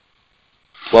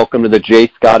Welcome to the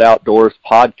J. Scott Outdoors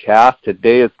podcast.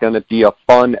 Today is going to be a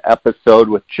fun episode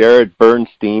with Jared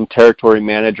Bernstein, Territory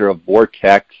Manager of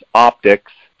Vortex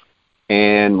Optics,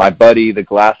 and my buddy, the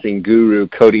glassing guru,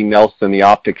 Cody Nelson, the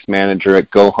Optics Manager at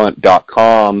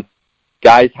GoHunt.com.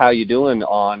 Guys, how you doing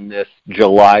on this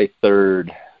July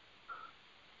 3rd?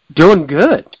 Doing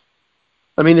good.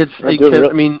 I mean,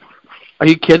 are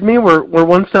you kidding me? We're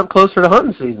one step closer to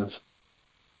hunting seasons.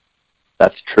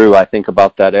 That's true. I think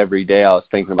about that every day. I was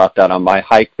thinking about that on my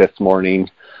hike this morning.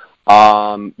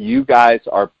 You guys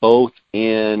are both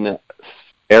in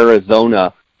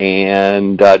Arizona,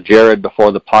 and Jared,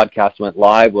 before the podcast went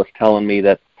live, was telling me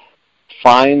that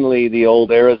finally the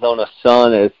old Arizona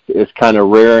sun is kind of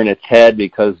rearing its head,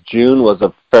 because June was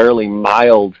a fairly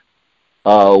mild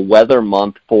weather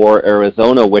month for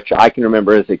Arizona, which I can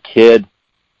remember as a kid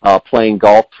playing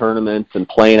golf tournaments and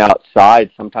playing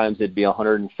outside. Sometimes it'd be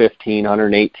 115,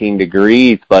 118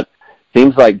 degrees, but it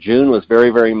seems like June was very,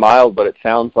 very mild, but it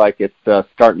sounds like it's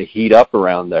starting to heat up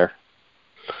around there.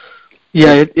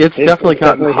 Yeah, it's definitely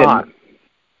gotten hot.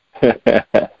 Yeah,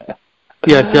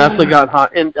 it's definitely gotten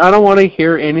hot. And I don't want to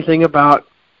hear anything about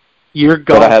your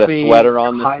golfing. But I had a sweater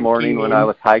on this morning when I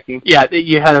was hiking. Yeah,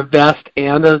 you had a vest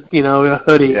and a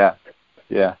hoodie. Yeah.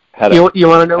 You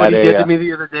want to know what he did to me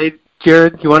the other day,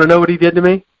 Jared? You want to know what he did to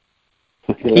me?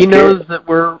 He knows that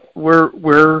we're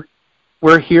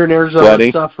here in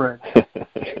Arizona suffering,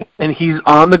 and he's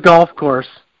on the golf course,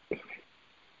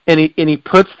 and he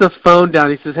puts the phone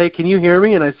down. He says, "Hey, can you hear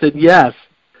me?" And I said, "Yes."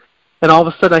 And all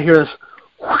of a sudden, I hear this,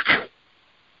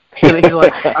 and he's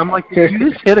like, "I'm like, did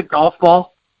you just hit a golf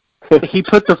ball?" He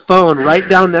put the phone right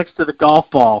down next to the golf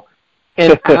ball,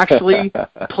 and actually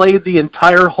played the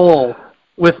entire hole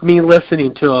with me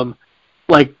listening to him,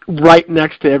 like right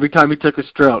next to every time he took a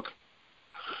stroke.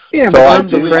 Yeah, but I'm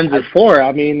been friends before.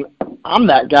 I mean, I'm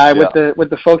that guy with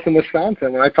the folks in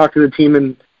Wisconsin. When I talked to the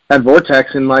team at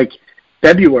Vortex in like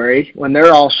February, when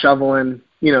they're all shoveling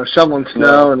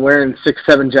snow and wearing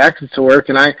 6-7 jackets to work,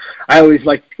 and I always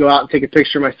like to go out and take a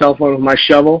picture of my cell phone with my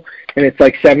shovel, and it's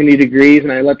like 70 degrees,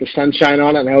 and I let the sun shine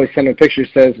on it, and I always send a picture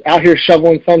that says, "Out here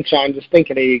shoveling sunshine, just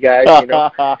thinking of you guys."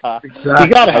 Exactly. You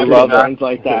gotta have friends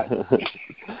like that.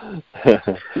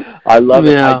 I love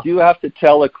it. I do have to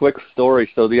tell a quick story.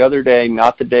 So the other day,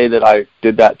 not the day that I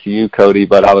did that to you, Cody,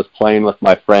 but I was playing with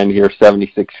my friend here,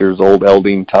 76 years old,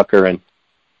 Eldine Tucker, and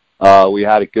we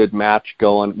had a good match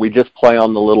going. We just play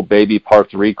on the little baby par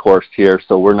 3 course here,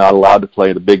 so we're not allowed to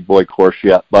play the big boy course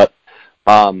yet, but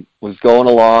was going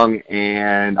along,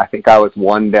 and I think I was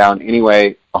one down.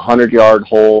 Anyway, 100-yard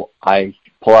hole, I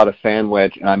pull out a sand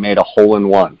wedge, and I made a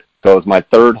hole-in-one. So it was my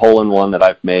third hole-in-one that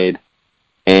I've made,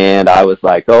 and I was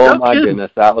like, oh, my goodness,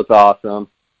 that was awesome.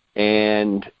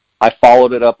 And I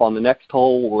followed it up on the next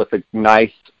hole with a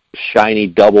nice, shiny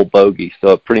double bogey.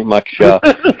 So it pretty much took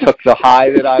the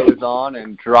high that I was on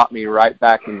and dropped me right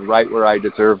back and right where I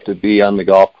deserved to be on the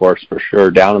golf course, for sure,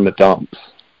 down in the dumps.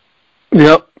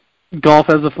 Yep. Golf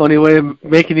has a funny way of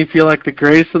making you feel like the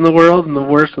greatest in the world and the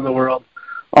worst in the world.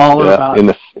 All in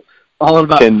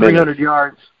about 300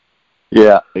 yards.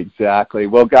 Yeah, exactly.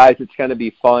 Well, guys, it's going to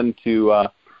be fun to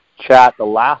chat. The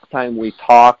last time we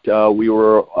talked, we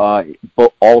were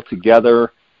all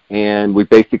together, and we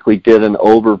basically did an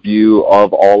overview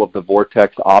of all of the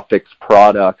Vortex Optics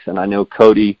products. And I know,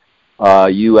 Cody,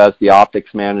 you as the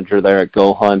optics manager there at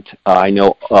GoHunt, I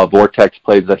know Vortex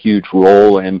plays a huge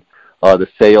role in the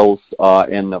sales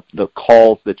and the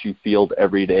calls that you field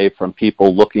every day from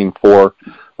people looking for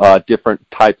different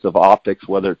types of optics,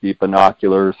 whether it be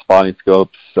binoculars, spotting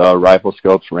scopes, rifle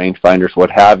scopes, rangefinders, what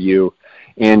have you.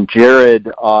 And Jared,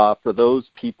 for those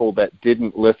people that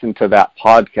didn't listen to that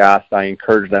podcast, I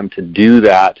encourage them to do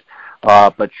that.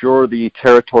 But you're the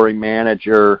territory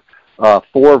manager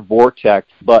for Vortex.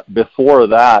 But before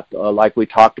that, like we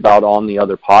talked about on the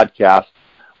other podcast,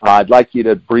 I'd like you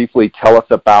to briefly tell us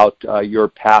about your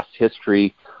past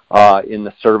history in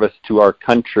the service to our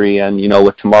country. And,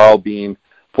 with tomorrow being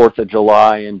 4th of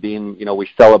July and being, we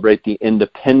celebrate the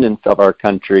independence of our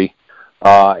country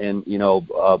and,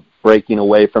 breaking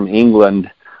away from England.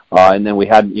 And then we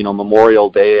had, Memorial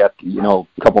Day at, a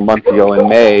couple months ago in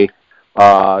May.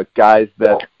 Guys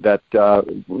that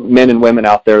men and women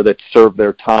out there that serve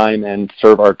their time and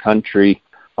serve our country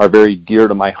are very dear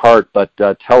to my heart. But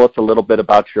tell us a little bit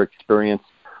about your experience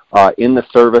in the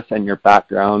service and your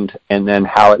background, and then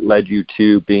how it led you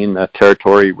to being the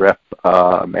territory rep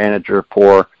manager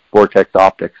for Vortex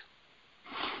Optics.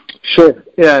 Sure.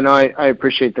 Yeah, no, I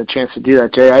appreciate the chance to do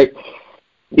that, Jay.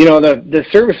 The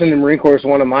service in the Marine Corps is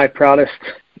one of my proudest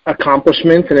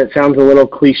accomplishments, and it sounds a little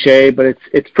cliche, but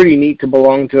it's pretty neat to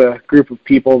belong to a group of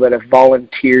people that have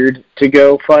volunteered to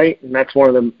go fight, and that's one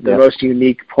of the most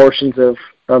unique portions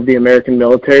of the American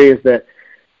military is that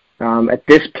at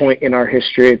this point in our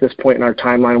history, at this point in our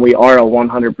timeline, we are a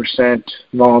 100%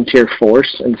 volunteer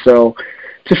force, and so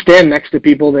to stand next to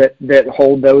people that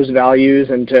hold those values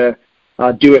and to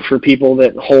do it for people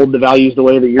that hold the values the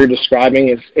way that you're describing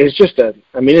is just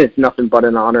it's nothing but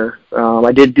an honor.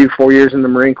 I did do 4 years in the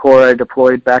Marine Corps. I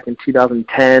deployed back in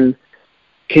 2010.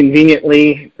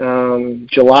 Conveniently,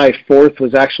 July 4th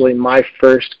was actually my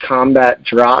first combat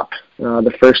drop,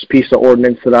 the first piece of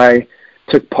ordnance that I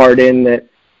took part in that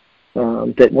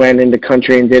went into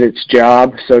country and did its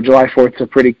job. So July 4th is a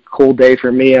pretty cool day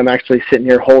for me. I'm actually sitting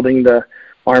here holding the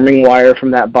arming wire from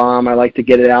that bomb. I like to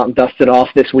get it out and dust it off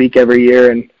this week every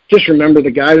year and just remember the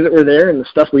guys that were there and the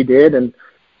stuff we did. And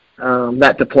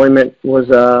that deployment was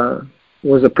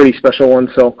a pretty special one.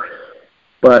 So,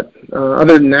 but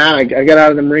other than that, I got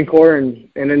out of the Marine Corps and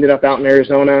ended up out in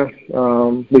Arizona.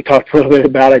 We talked a little bit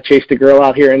about I chased a girl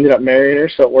out here, ended up marrying her,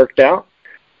 so it worked out.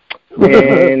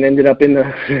 And ended up in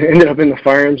the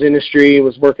firearms industry.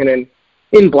 Was working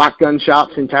in black gun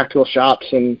shops and tactical shops,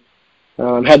 and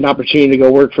had an opportunity to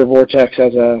go work for Vortex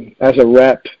as a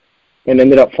rep, and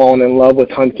ended up falling in love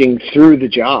with hunting through the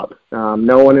job.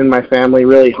 No one in my family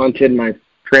really hunted. My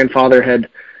grandfather had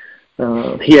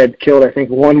killed, I think,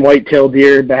 one whitetail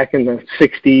deer back in the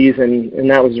 60s, and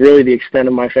that was really the extent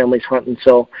of my family's hunting.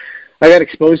 So I got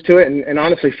exposed to it and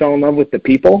honestly fell in love with the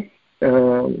people,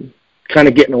 kind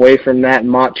of getting away from that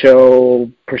macho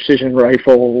precision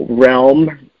rifle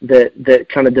realm that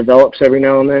kind of develops every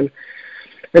now and then.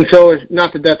 And so,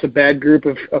 not that that's a bad group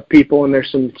of people, and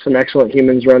there's some excellent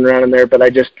humans running around in there, but I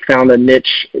just found a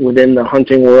niche within the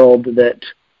hunting world that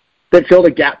filled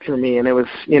a gap for me. And it was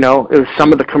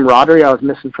some of the camaraderie I was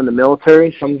missing from the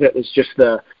military. Some of it was just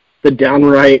the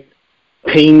downright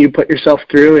pain you put yourself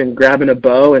through in grabbing a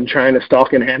bow and trying to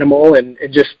stalk an animal, and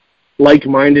just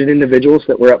like-minded individuals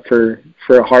that were up for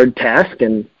a hard task.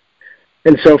 And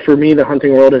so for me, the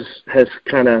hunting world has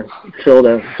kind of filled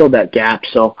that gap.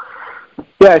 So.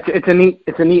 Yeah, it's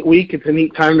a neat week. It's a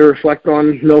neat time to reflect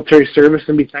on military service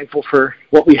and be thankful for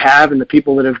what we have and the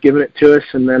people that have given it to us,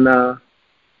 and then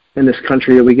in this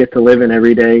country that we get to live in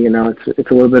every day.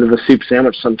 It's a little bit of a soup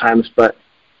sandwich sometimes, but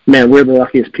man, we're the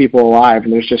luckiest people alive,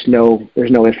 and there's no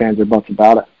ifs, ands, or buts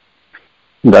about it.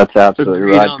 That's absolutely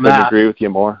right. I couldn't agree with you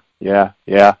more. Yeah.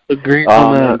 Agreed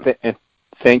on that. And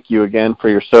thank you again for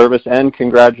your service, and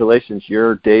congratulations.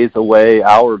 You're days away,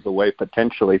 hours away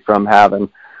potentially from having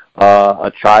a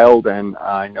child, and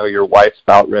I know your wife's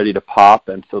about ready to pop,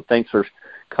 and so thanks for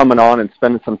coming on and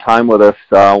spending some time with us.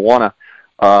 I want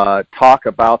to talk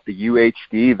about the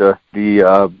UHD,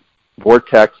 the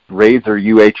Vortex Razor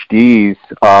UHDs.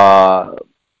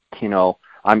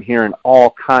 I'm hearing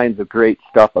all kinds of great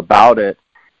stuff about it,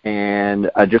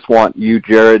 and I just want you,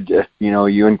 Jared,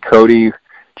 you and Cody,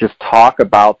 just talk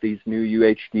about these new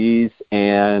UHDs,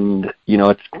 and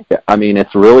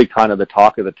it's really kind of the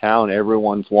talk of the town.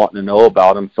 Everyone's wanting to know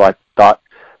about them, so I thought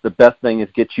the best thing is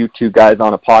get you two guys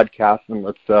on a podcast and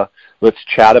let's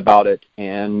chat about it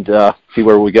and see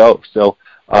where we go. So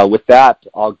with that,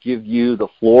 I'll give you the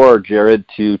floor, Jared,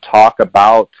 to talk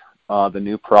about the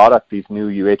new product, these new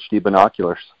UHD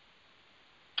binoculars.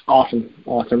 Awesome.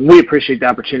 We appreciate the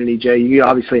opportunity, Jay. You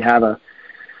obviously have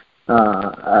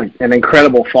an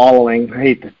incredible following. I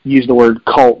hate to use the word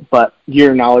cult, but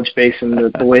your knowledge base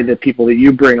and the way that people that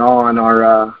you bring on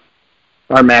are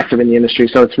massive in the industry.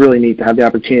 So it's really neat to have the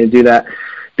opportunity to do that.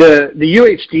 The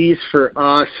UHDs for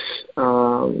us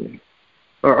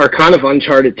are kind of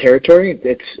uncharted territory.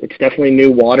 It's definitely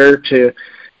new water to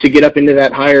get up into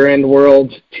that higher end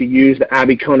world, to use the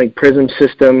Abbey Koenig Prism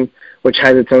system, which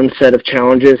has its own set of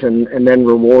challenges and then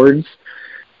rewards.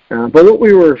 But what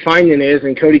we were finding is,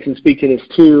 and Cody can speak to this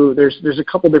too, there's a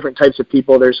couple different types of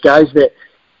people. There's guys that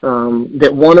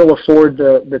want to afford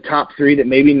the top three that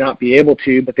maybe not be able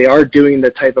to, but they are doing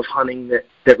the type of hunting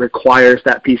that requires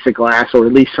that piece of glass, or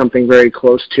at least something very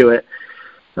close to it.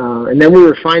 And then we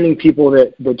were finding people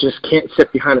that just can't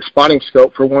sit behind a spotting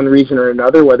scope for one reason or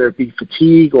another, whether it be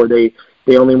fatigue, or they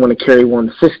only want to carry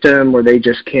one system, or they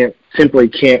just simply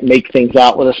can't make things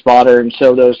out with a spotter. And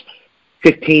so those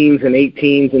 15s and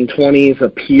 18s and 20s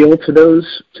appeal to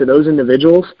those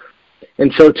individuals.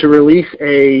 And so to release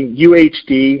a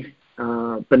UHD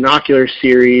binocular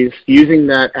series using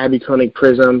that Abbey Koenig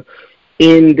Prism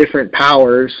in different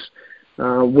powers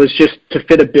was just to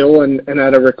fit a bill and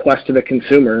at a request of the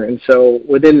consumer. And so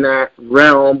within that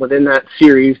realm, within that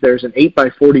series, there's an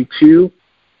 8x42,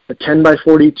 a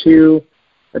 10x42,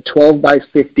 a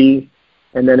 12x50,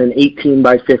 and then an 18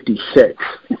 by 56.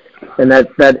 And that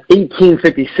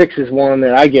 1856 is one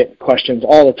that I get questions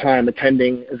all the time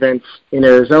attending events in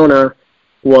Arizona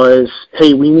was,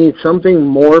 hey, we need something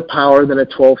more power than a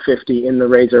 1250 in the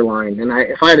Razor line. And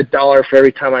if I had $1 for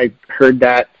every time I heard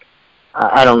that,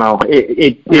 I don't know,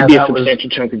 it'd be a substantial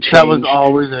chunk of change.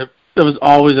 That was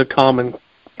always a common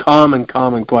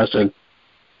question.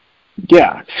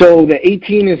 Yeah, so the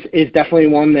 18 is definitely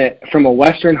one that, from a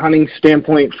Western hunting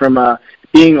standpoint, from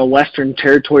being a Western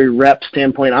Territory rep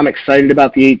standpoint, I'm excited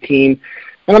about the 18.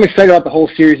 And I'm excited about the whole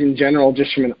series in general,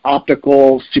 just from an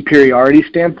optical superiority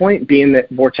standpoint, being that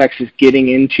Vortex is getting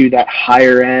into that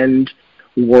higher-end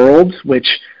world, which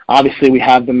obviously we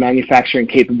have the manufacturing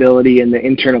capability and the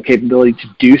internal capability to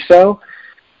do so.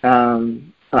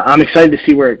 I'm excited to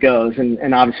see where it goes,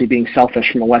 and obviously being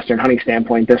selfish from a Western hunting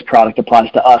standpoint, this product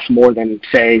applies to us more than,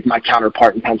 say, my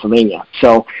counterpart in Pennsylvania.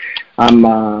 So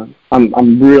I'm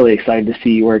really excited to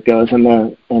see where it goes, and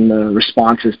the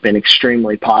response has been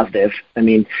extremely positive. I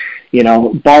mean,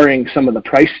 barring some of the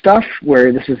price stuff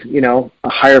where this is, a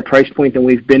higher price point than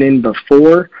we've been in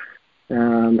before,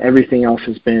 everything else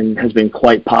has been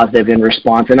quite positive in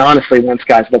response. And honestly, once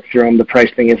guys look through them, the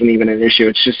price thing isn't even an issue.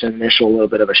 It's just an initial little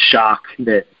bit of a shock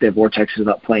that Vortex is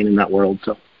up playing in that world.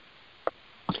 So,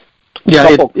 yeah,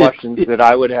 a couple questions that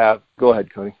I would have. Go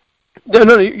ahead, Cody.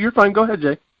 No, you're fine. Go ahead,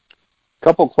 Jay. A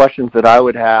couple questions that I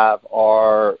would have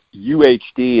are,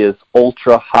 UHD is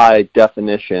ultra high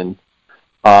definition.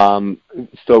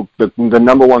 So the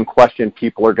number one question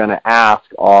people are going to ask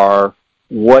are,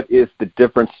 what is the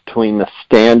difference between the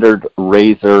standard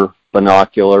Razor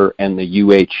binocular and the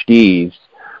UHDs?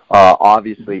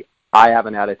 Obviously, I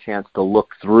haven't had a chance to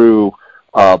look through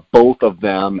both of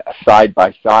them side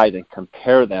by side and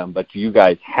compare them, but you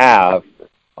guys have.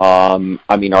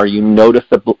 I mean, are you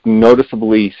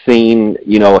noticeably seeing,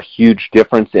 a huge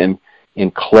difference in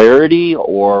clarity,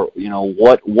 or,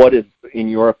 what is, in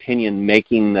your opinion,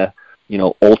 making the,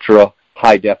 ultra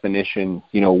high definition,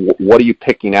 what are you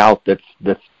picking out that's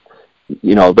they're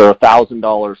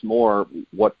 $1,000 more?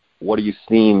 What are you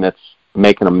seeing that's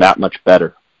making them that much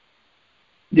better?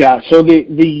 Yeah, so the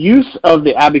use of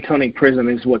the Abercrombie prism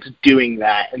is what's doing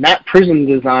that, and that prism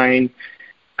design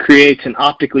creates an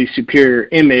optically superior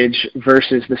image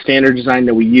versus the standard design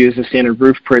that we use, the standard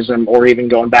roof prism, or even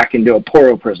going back into a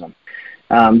Poro prism.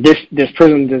 This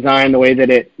prism design, the way that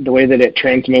it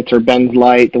transmits or bends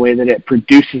light, the way that it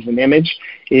produces an image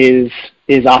is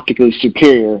optically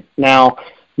superior. Now,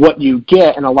 what you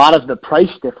get, and a lot of the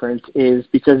price difference is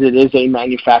because it is a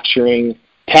manufacturing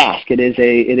task. It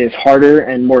is harder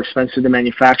and more expensive to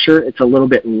manufacture. It's a little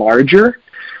bit larger.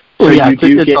 So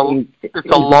it's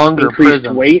a longer increased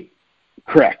prism. Weight.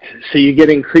 Correct. So you get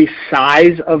increased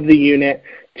size of the unit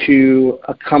to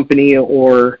accompany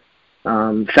or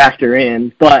factor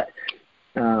in, but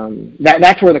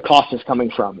that's where the cost is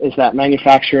coming from, is that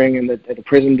manufacturing and the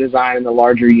prism design and the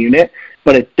larger unit.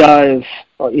 But it does,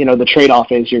 the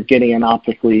trade-off is you're getting an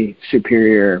optically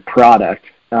superior product.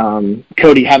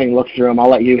 Cody, having looked through them, I'll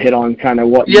let you hit on kind of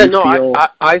what you feel.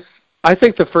 I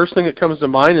think the first thing that comes to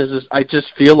mind is I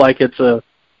just feel like it's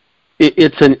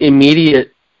an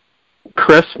immediate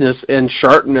crispness and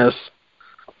sharpness.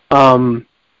 I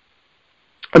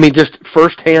mean, just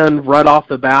firsthand, right off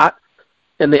the bat,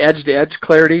 and the edge-to-edge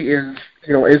clarity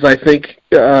is I think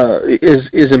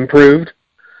is improved.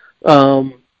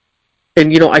 And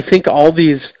I think all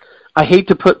these, I hate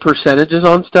to put percentages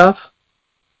on stuff,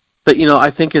 but I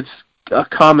think it's a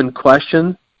common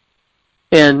question.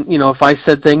 And if I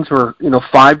said things were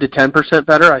 5 to 10%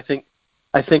 better, I think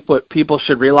what people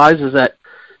should realize is that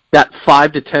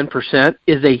 5 to 10%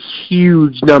 is a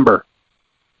huge number.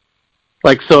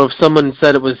 Like, so if someone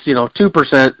said it was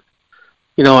 2%,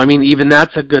 I mean, even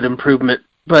that's a good improvement.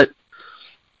 But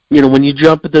when you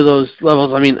jump into those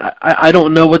levels, I mean, I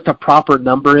don't know what the proper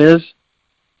number is,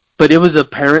 but it was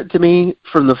apparent to me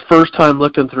from the first time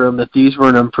looking through them that these were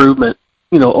an improvement,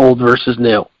 old versus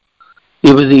new.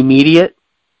 It was immediate,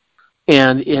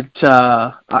 and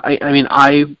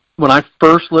when I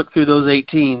first looked through those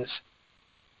 18s,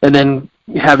 and then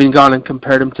having gone and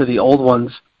compared them to the old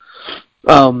ones,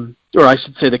 or I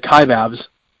should say the Kaibabs,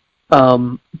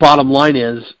 bottom line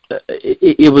is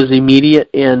it was immediate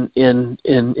in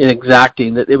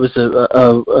exacting that it was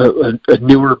a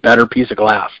newer, better piece of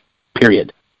glass,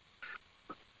 period.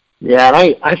 Yeah,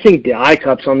 and I think the eye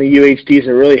cups on the UHDs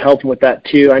are really helping with that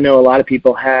too. I know a lot of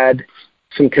people had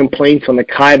some complaints on the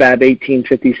Kaibab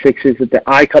 1856s that the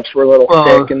eye cups were a little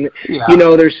thick, and yeah.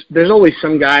 there's always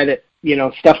some guy that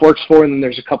stuff works for, and then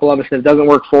there's a couple of us that it doesn't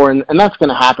work for, and that's going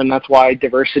to happen. That's why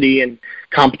diversity and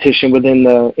competition within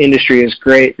the industry is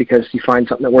great, because you find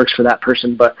something that works for that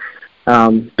person. But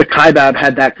the Kaibab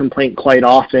had that complaint quite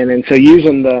often, and so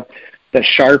using the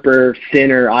sharper,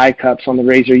 thinner eye cups on the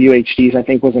Razor UHDs, I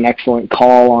think, was an excellent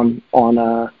call on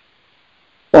our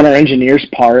engineer's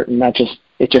part, and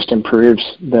it just improves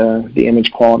the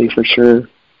image quality for sure.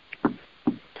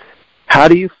 How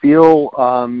do you feel,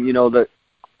 that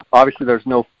obviously there's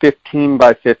no 15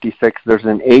 by 56, there's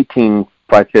an 18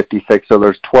 by 56, so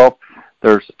there's 12,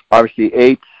 there's obviously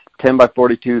 8s, 10 by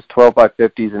 42s, 12 by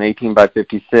 50s, and 18 by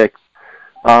 56.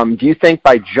 Do you think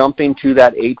by jumping to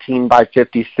that 18 by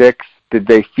 56, did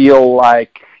they feel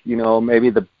like, maybe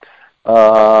the,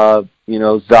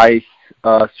 Zeiss,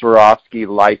 Swarovski,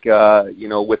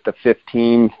 Leica, with the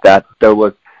 15s, that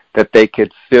they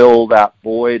could fill that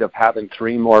void of having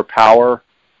 3 more power,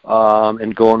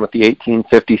 and going with the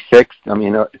 1856? I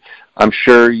mean, I'm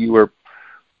sure you were,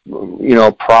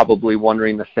 probably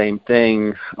wondering the same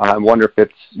thing. I wonder if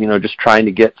it's, just trying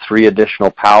to get 3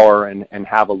 additional power and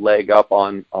have a leg up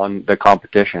on the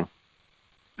competition.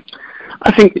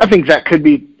 I think that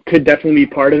could definitely be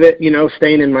part of it.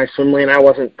 Staying in my swim lane, I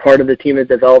wasn't part of the team that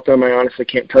developed them. I honestly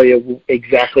can't tell you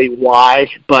exactly why,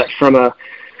 but from a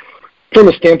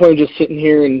standpoint of just sitting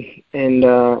here and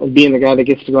being the guy that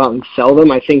gets to go out and sell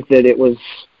them, I think that it was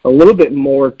a little bit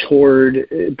more toward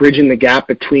bridging the gap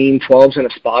between 12s and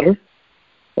a spotter.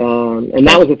 And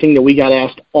that was the thing that we got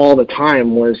asked all the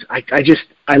time was, I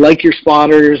like your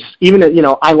spotters. Even,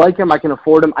 I like them, I can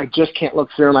afford them. I just can't look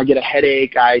through them. I get a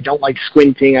headache. I don't like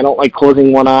squinting. I don't like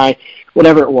closing one eye,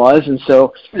 whatever it was. And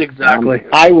so exactly,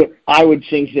 I would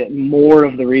think that more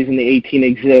of the reason the 18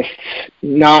 exists,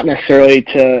 not necessarily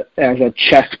as a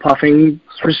chest puffing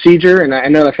procedure, and I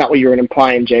know that's not what you were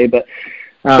implying, Jay, but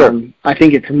sure. I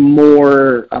think it's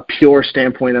more a pure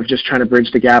standpoint of just trying to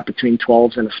bridge the gap between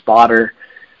 12s and a spotter.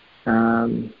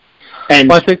 And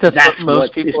I think that's what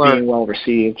most people is being well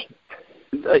received.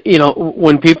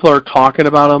 When people are talking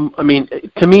about them, I mean,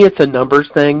 to me, it's a numbers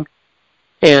thing.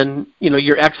 And,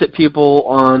 your exit people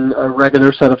on a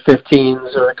regular set of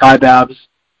 15s or a Kaibabs,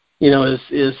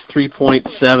 is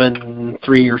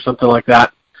 3.73 or something like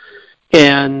that.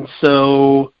 And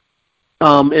so,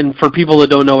 and for people that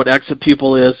don't know what exit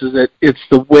pupil is that it's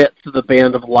the width of the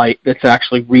band of light that's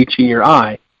actually reaching your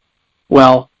eye.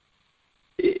 Well,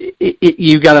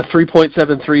 you got a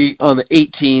 3.73 on the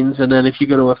 18s, and then if you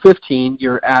go to a 15,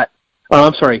 you're at,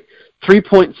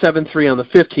 3.73 on the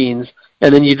 15s,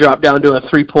 and then you drop down to a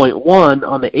 3.1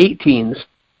 on the 18s.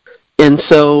 And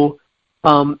so,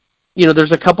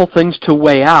 there's a couple things to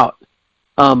weigh out,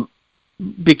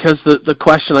 because the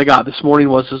question I got this morning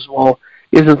was, well,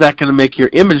 isn't that going to make your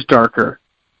image darker?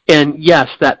 And yes,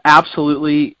 that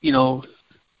absolutely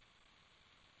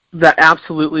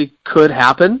could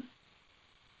happen.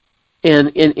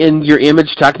 And your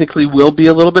image technically will be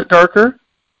a little bit darker.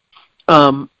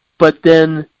 But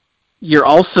then you're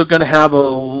also going to have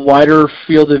a wider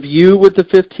field of view with the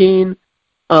 15.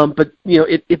 But,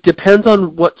 it depends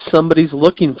on what somebody's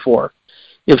looking for.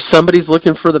 If somebody's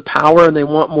looking for the power and they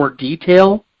want more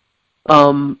detail,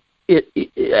 I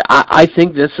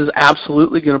think this is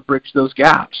absolutely going to bridge those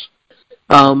gaps.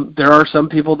 There are some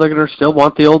people that are going to still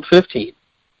want the old 15.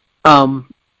 And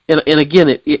again,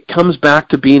 it comes back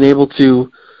to being able to,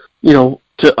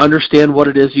 to understand what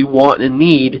it is you want and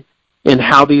need and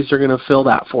how these are going to fill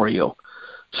that for you.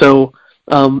 So,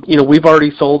 we've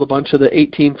already sold a bunch of the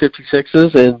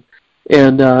 1856s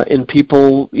and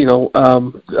people,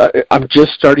 I'm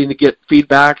just starting to get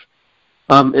feedback.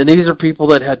 And these are people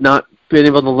that had not been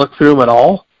able to look through them at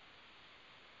all.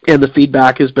 And the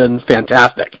feedback has been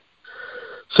fantastic.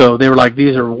 So they were like,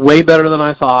 these are way better than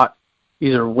I thought.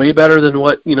 These are way better than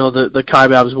what, the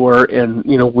Kaibabs were, and,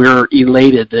 we're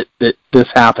elated that this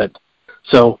happened.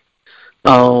 So,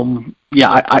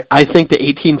 I think the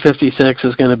 1856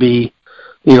 is going to be,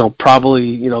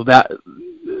 probably, that,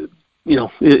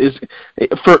 is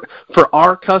for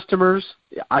our customers,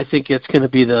 I think it's going to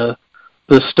be the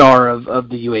star of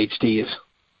the UHDs.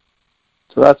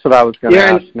 So that's what I was going to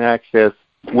ask next is,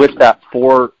 with that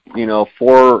four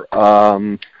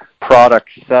product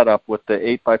setup with the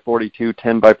 8x42,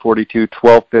 10x42,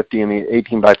 1250, and the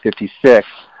 18x56.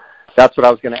 That's what I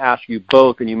was going to ask you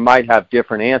both, and you might have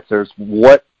different answers.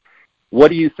 What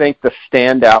do you think the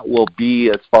standout will be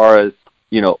as far as,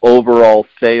 overall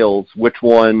sales? Which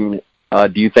one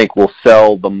do you think will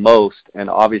sell the most? And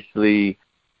obviously,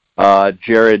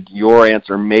 Jared, your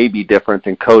answer may be different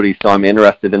than Cody, so I'm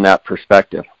interested in that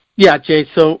perspective. Yeah, Jay,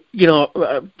 so,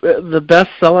 the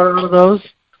best seller out of those,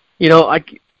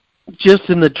 just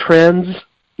in the trends,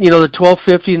 the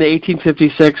 1250 and the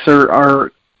 1856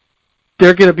 are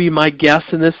they're going to be my guess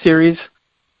in this series.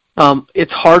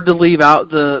 It's hard to leave out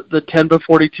the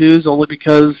 10x42s only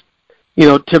because,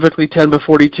 typically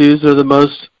 10x42s are the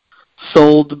most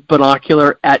sold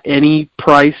binocular at any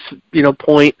price,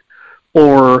 point,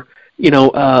 or,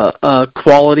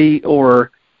 quality,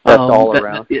 or that's all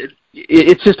around.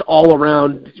 It's just all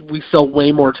around. We sell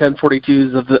way more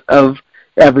 10x42s of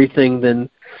everything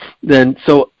than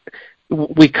so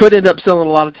we could end up selling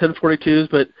a lot of 10x42s,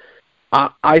 but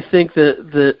I think that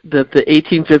the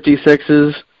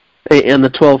 1856s and the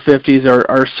 1250s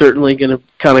are certainly going to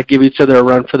kind of give each other a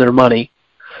run for their money.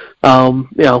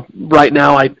 Right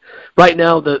now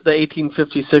the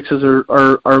 1856s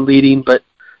are leading, but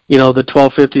the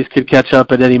 1250s could catch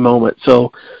up at any moment.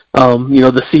 So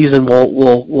the season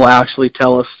will actually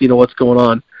tell us what's going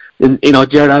on. And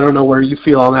Jared, I don't know where you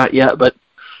feel on that yet, but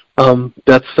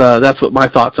that's what my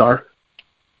thoughts are.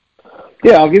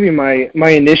 Yeah, I'll give you my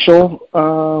initial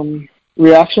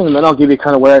reaction, and then I'll give you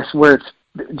kind of where it's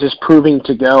just proving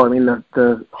to go. I mean,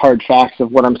 the hard facts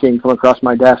of what I'm seeing come across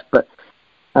my desk. But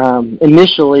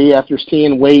initially, after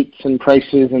seeing weights and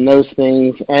prices and those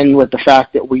things, and with the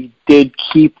fact that we did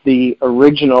keep the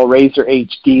original Razor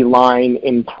HD line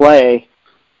in play,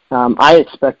 I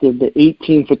expected the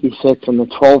 1856 and the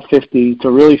 1250 to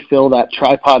really fill that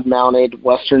tripod-mounted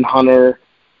Western Hunter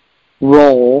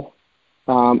role.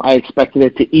 I expected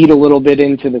it to eat a little bit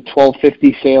into the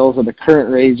 1250 sales of the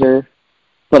current Razor,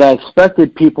 but I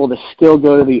expected people to still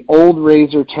go to the old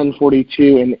Razor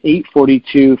 1042 and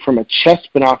 842 from a chest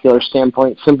binocular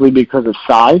standpoint simply because of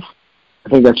size. I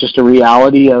think that's just a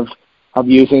reality of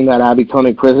using that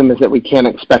Abercrombie prism, is that we can't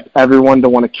expect everyone to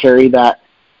want to carry that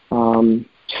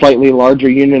slightly larger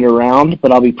unit around.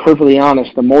 But I'll be perfectly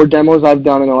honest, the more demos I've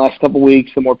done in the last couple of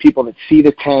weeks, the more people that see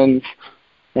the 10s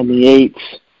and the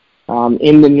 8s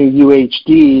in the new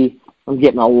UHD, I'm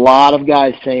getting a lot of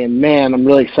guys saying, man, I'm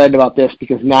really excited about this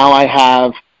because now I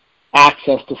have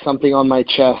access to something on my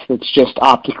chest that's just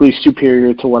optically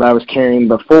superior to what I was carrying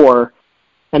before.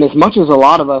 And as much as a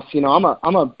lot of us, I'm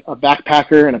a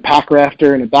backpacker and a pack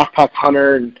rafter and a backpack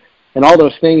hunter and all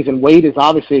those things, and weight is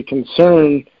obviously a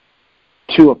concern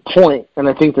to a point. And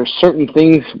I think there's certain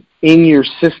things in your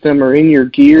system or in your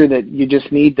gear that you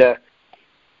just need to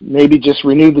maybe just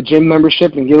renew the gym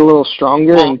membership and get a little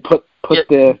stronger and put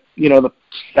the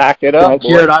stack it up.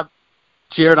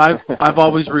 Jared, I've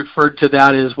always referred to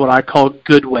that as what I call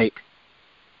good weight.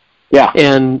 Yeah.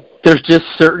 And there's just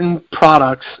certain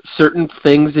products, certain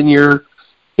things in your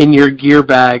gear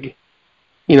bag.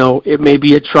 It may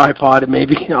be a tripod, it may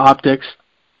be optics,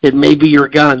 it may be your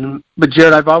gun. But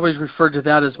Jared, I've always referred to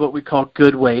that as what we call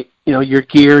good weight. Your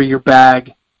gear, your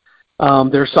bag.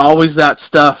 There's always that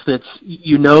stuff that's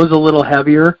is a little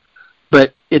heavier,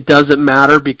 but it doesn't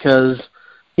matter because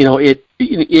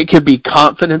it could be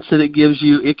confidence that it gives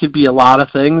you. It could be a lot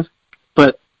of things,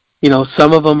 but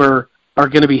some of them are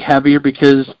going to be heavier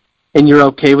and you're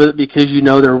okay with it because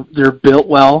they're built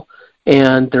well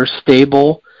and they're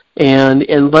stable. And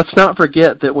let's not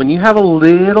forget that when you have a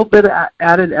little bit of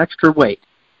added extra weight,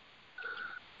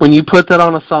 when you put that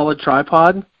on a solid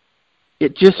tripod,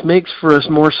 it just makes for a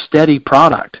more steady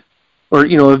product or,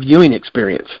 a viewing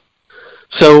experience.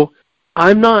 So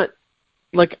I'm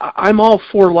all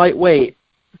for lightweight,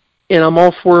 and I'm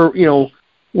all for,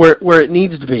 where it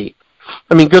needs to be.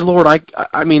 I mean, good Lord, I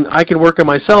can work on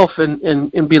myself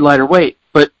and be lighter weight,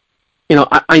 but,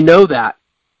 I know that.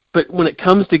 But when it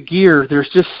comes to gear, there's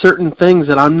just certain things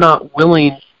that I'm not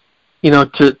willing,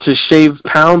 to shave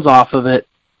pounds off of it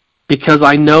because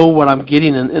I know what I'm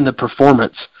getting in the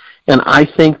performance. And I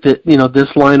think that,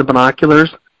 this line of binoculars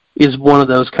is one of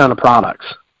those kind of products.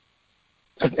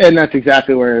 And that's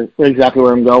exactly where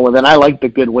I'm going with it. And I like the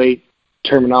good weight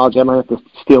terminology. I might have to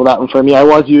steal that one from you. I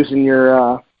was using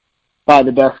your buy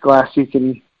the best glass you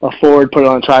can afford, put it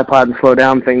on a tripod and slow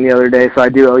down thing the other day, so I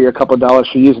do owe you a couple of dollars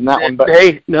for using that one. But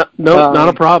hey, no, not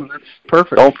a problem. That's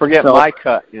perfect. Don't forget my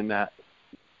cut in that.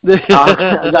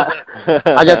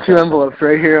 I got 2 envelopes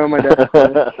right here on my desk.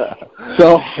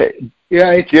 So,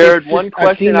 yeah, Jared, one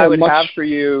question I would have for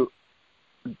you.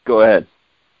 Go ahead.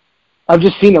 I've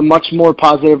just seen a much more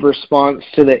positive response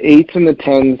to the 8s and the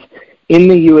 10s in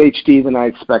the UHD than I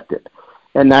expected,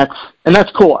 and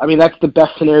that's cool. I mean, that's the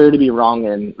best scenario to be wrong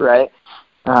in, right?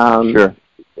 Sure.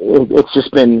 It's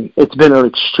been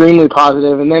extremely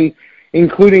positive, and then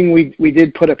including we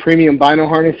did put a premium bino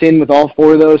harness in with all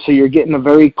 4 of those, so you're getting a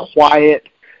very quiet,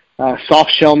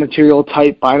 soft shell material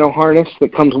type bino harness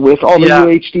that comes with all the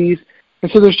UHDs,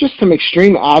 and so there's just some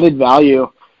extreme added value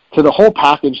to the whole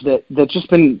package that's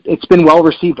been well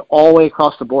received all the way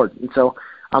across the board. And so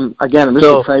I'm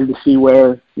just excited to see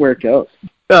where it goes.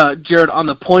 Jared, on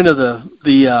the point of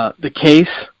the case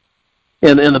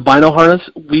and the bino harness,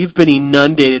 we've been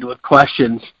inundated with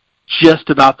questions just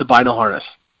about the bino harness,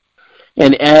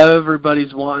 and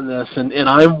everybody's wanting this, and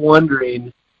I'm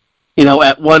wondering,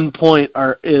 at one point,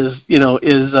 is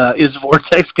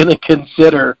Vortex going to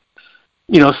consider,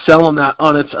 selling that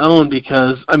on its own?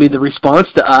 Because the response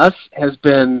to us has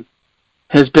been,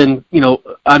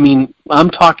 I'm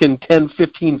talking 10,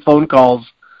 15 phone calls,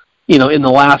 in the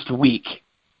last week,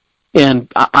 and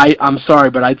I'm sorry,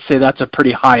 but I'd say that's a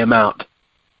pretty high amount.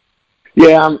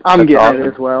 Yeah, I'm getting it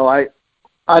as well.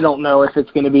 I don't know if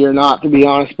it's going to be or not, to be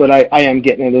honest, but I am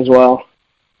getting it as well.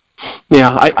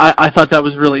 Yeah, I thought that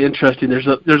was really interesting. There's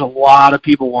a lot of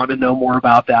people want to know more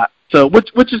about that, so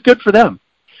which is good for them.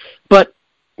 But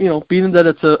being that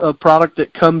it's a product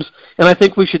that comes, and I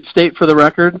think we should state for the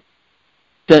record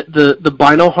that the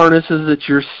bino harnesses that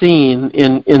you're seeing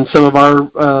in some of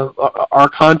our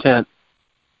content,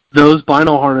 those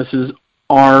bino harnesses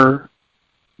are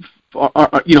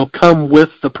come with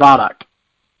the product.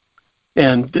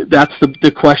 And that's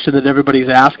the question that everybody's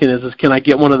asking is can I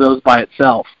get one of those by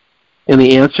itself? And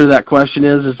the answer to that question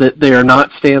is that they are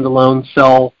not standalone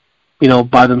sell,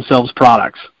 by themselves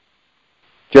products.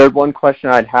 Jared, one question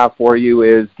I'd have for you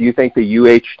is, do you think the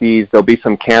UHDs, there'll be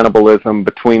some cannibalism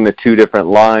between the two different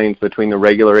lines, between the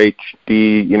regular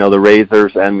HD, the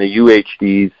razors, and the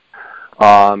UHDs?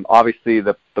 Obviously,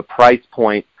 the price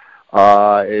point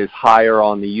is higher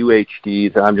on the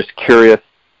UHDs, and I'm just curious,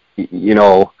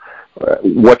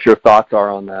 what your thoughts are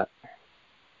on that.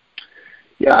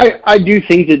 Yeah, I do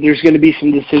think that there's going to be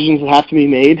some decisions that have to be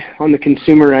made on the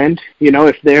consumer end.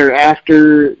 If they're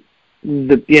after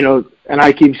and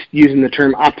I keep using the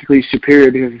term optically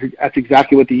superior because that's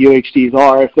exactly what the UHDs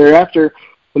are. If they're after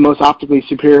the most optically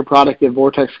superior product that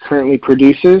Vortex currently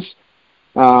produces,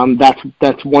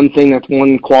 that's one thing, that's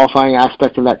one qualifying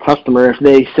aspect of that customer. If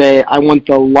they say, I want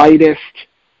the lightest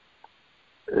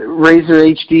Razor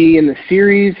HD in the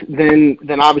series, then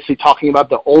obviously talking about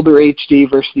the older HD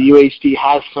versus the UHD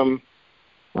has some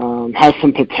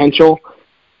potential.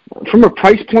 From a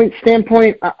price point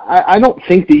standpoint, I don't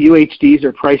think the UHDs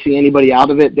are pricing anybody out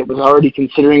of it that was already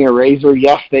considering a razor.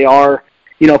 Yes, they are.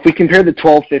 If we compare the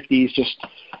 1250s, just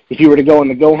if you were to go in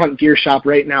the Go Hunt gear shop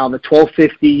right now, the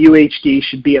 1250 UHD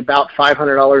should be about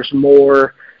 $500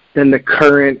 more than the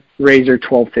current Razor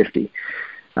 1250.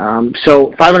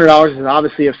 So $500 is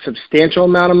obviously a substantial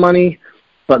amount of money,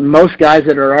 but most guys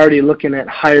that are already looking at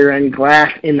higher end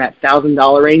glass in that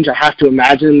 $1,000 range, I have to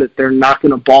imagine that they're not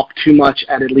going to balk too much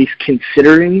at least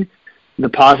considering the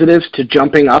positives to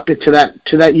jumping up into that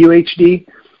UHD.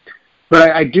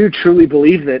 But I do truly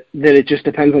believe that it just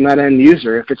depends on that end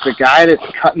user. If it's a guy that's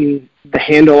cutting the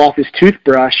handle off his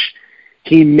toothbrush,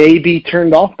 he may be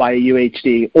turned off by a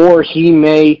UHD, or he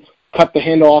may cut the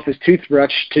handle off his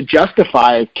toothbrush to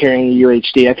justify carrying a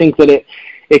UHD. I think that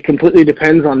it completely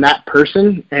depends on that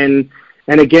person. And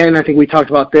again, I think we talked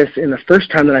about this in the first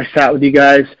time that I sat with you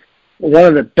guys. One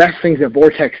of the best things that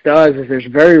Vortex does is there's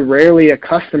very rarely a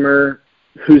customer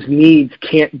whose needs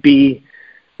can't be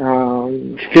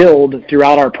filled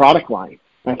throughout our product line.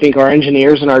 I think our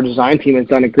engineers and our design team has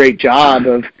done a great job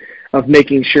of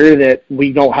making sure that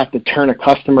we don't have to turn a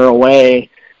customer away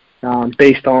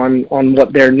based on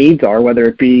what their needs are, whether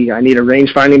it be I need a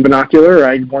range-finding binocular, or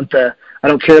I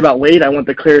don't care about weight, I want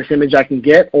the clearest image I can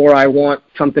get, or I want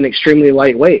something extremely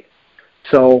lightweight.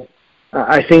 So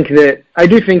I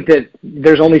do think that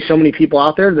there's only so many people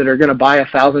out there that are going to buy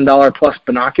 $1,000 plus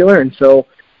binocular, and so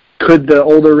could the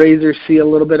older razors see a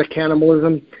little bit of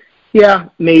cannibalism? Yeah,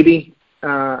 maybe,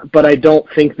 but I don't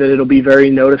think that it'll be very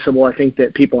noticeable. I think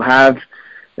that people have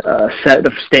a set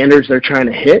of standards they're trying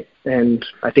to hit, and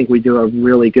I think we do a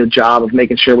really good job of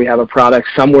making sure we have a product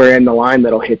somewhere in the line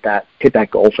that'll hit that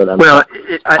goal for them. Well,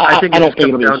 I don't think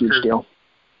it'll be a huge deal.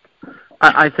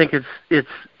 I think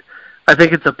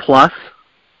it's a plus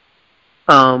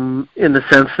in the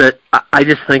sense that I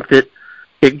just think that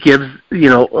it gives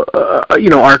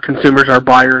our consumers, our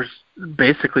buyers,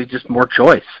 basically just more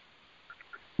choice.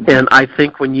 And I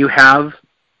think when you have,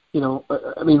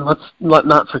 let's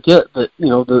not forget that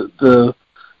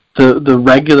the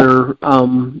regular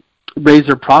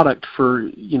razor product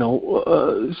for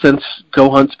since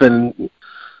Go Hunt's been,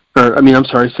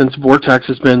 since Vortex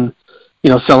has been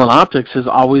selling optics, has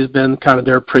always been kind of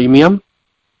their premium.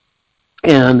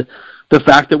 And the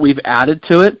fact that we've added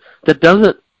to it, that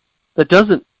doesn't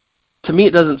to me,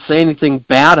 it doesn't say anything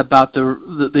bad about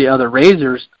the other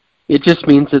razors. It just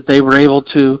means that they were able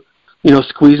to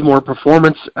squeeze more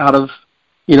performance out of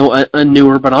a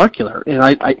newer binocular. And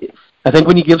I think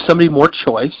when you give somebody more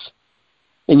choice,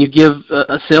 and you give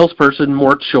a salesperson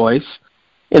more choice.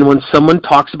 And when someone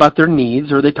talks about their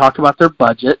needs, or they talk about their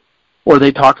budget, or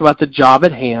they talk about the job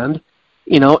at hand,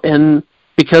 and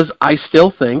because I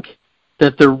still think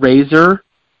that the Razor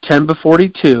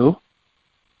 10-42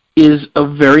 is a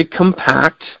very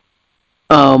compact,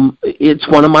 it's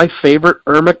one of my favorite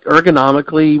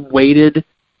ergonomically weighted,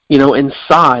 in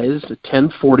size,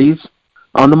 1040s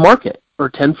on the market, or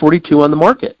 10-42 on the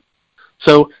market.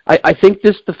 So I think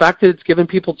the fact that it's given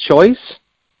people choice,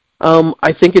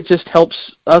 I think it just helps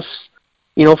us,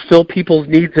 fill people's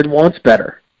needs and wants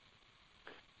better.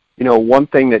 One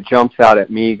thing that jumps out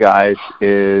at me, guys,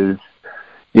 is,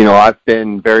 I've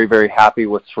been very, very happy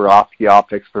with Swarovski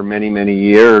optics for many, many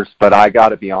years, but I got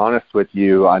to be honest with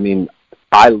you. I mean,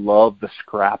 I love the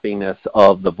scrappiness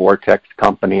of the Vortex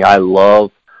company. I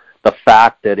love the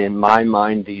fact that in my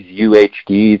mind, these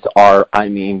UHDs are,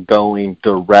 going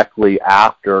directly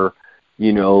after,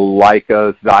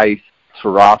 Leica, Zeiss,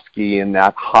 Swarovski in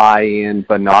that high-end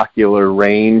binocular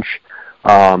range.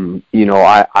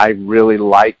 I really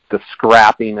like the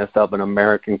scrappiness of an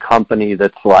American company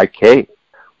that's like, hey,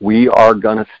 we are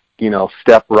going to,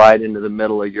 step right into the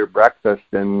middle of your breakfast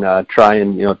and try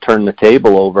and, turn the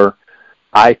table over.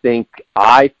 I think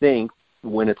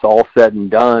when it's all said and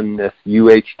done, this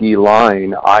UHD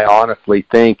line, I honestly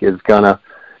think is gonna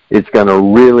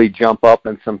really jump up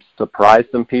and surprise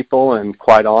some people. And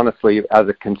quite honestly, as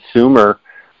a consumer,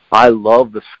 I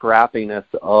love the scrappiness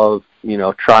of,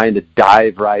 trying to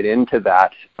dive right into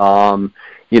that.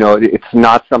 It's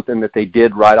not something that they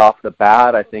did right off the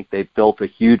bat. I think they built a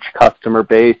huge customer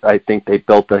base. I think they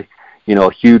built a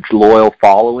huge loyal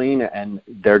following, and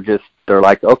they're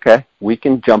like, okay, we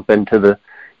can jump into the,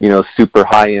 super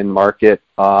high-end market,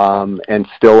 and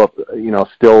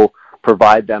still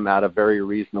provide them at a very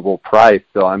reasonable price.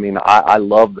 So, I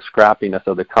love the scrappiness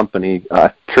of the company.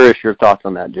 Curious your thoughts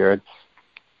on that, Jared.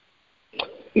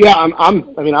 Yeah,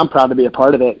 I'm proud to be a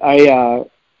part of it. I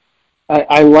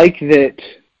like that.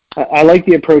 I like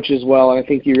the approach as well, and I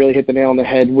think you really hit the nail on the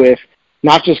head with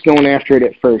not just going after it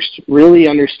at first, really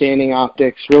understanding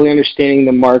optics, really understanding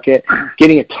the market,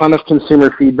 getting a ton of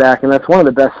consumer feedback, and that's one of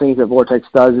the best things that Vortex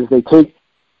does is they take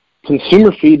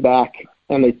consumer feedback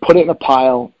and they put it in a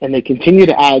pile, and they continue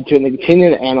to add to it, and they continue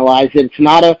to analyze it. It's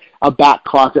not a back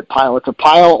closet pile. It's a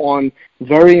pile on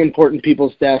very important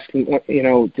people's desks, and,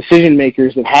 decision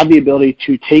makers that have the ability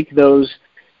to take those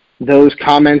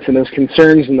comments and those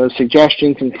concerns and those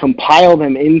suggestions and compile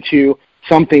them into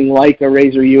something like a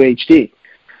Razor UHD.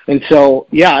 And so,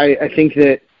 yeah, I think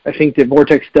that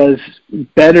Vortex does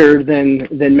better than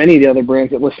many of the other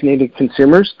brands that listen to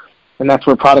consumers, and that's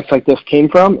where products like this came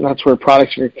from, and that's where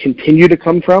products are going to continue to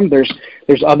come from. There's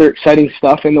other exciting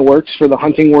stuff in the works for the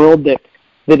hunting world that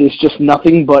is just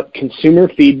nothing but consumer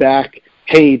feedback.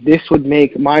 Hey, this would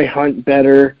make my hunt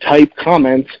better type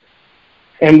comments,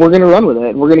 and we're going to run with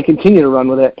it. We're going to continue to run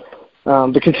with it.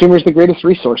 The consumer is the greatest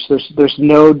resource. There's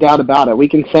no doubt about it. We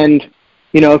can send,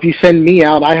 if you send me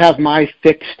out, I have my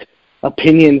fixed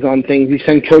opinions on things. You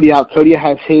send Cody out, Cody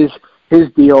has his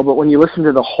deal. But when you listen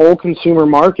to the whole consumer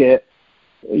market,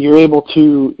 you're able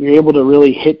to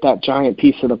really hit that giant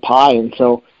piece of the pie. And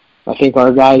so I think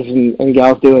our guys and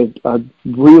gals do a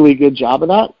really good job of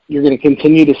that. You're going to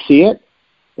continue to see it,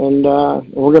 and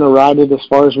we're going to ride it as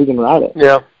far as we can ride it.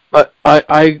 Yeah, but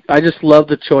I just love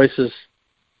the choices.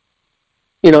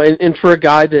 And for a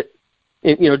guy that,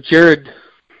 Jared,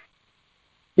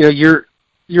 you're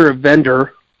a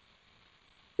vendor,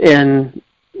 and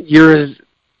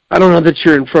I don't know that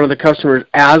you're in front of the customers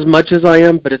as much as I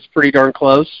am, but it's pretty darn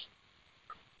close.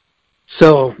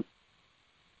 So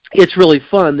it's really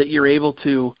fun that you're able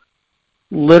to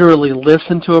literally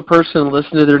listen to a person,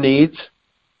 listen to their needs,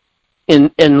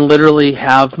 and literally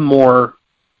have more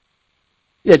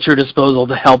at your disposal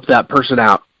to help that person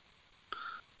out.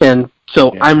 And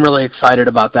so yeah. I'm really excited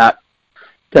about that.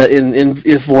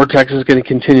 If Vortex is going to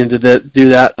continue to do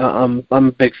that, I'm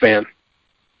a big fan.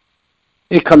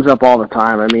 It comes up all the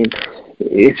time.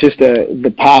 It's just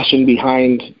the passion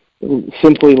behind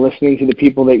simply listening to the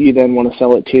people that you then want to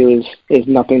sell it to is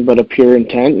nothing but a pure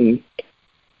intent,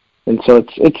 and so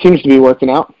it seems to be working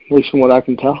out, at least from what I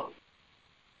can tell.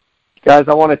 Guys,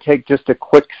 I want to take just a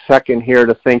quick second here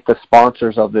to thank the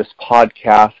sponsors of this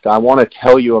podcast. I want to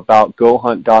tell you about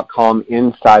GoHunt.com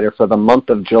Insider. For the month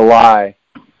of July,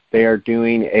 they are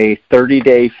doing a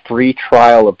 30-day free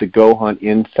trial of the GoHunt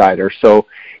Insider. So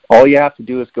all you have to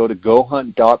do is go to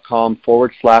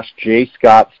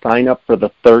GoHunt.com/JScott, sign up for the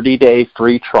 30-day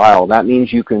free trial. That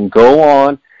means you can go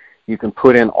on, you can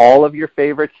put in all of your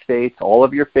favorite states, all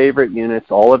of your favorite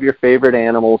units, all of your favorite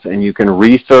animals, and you can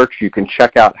research, you can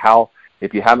check out how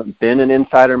If you haven't been an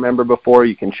Insider member before,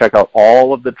 you can check out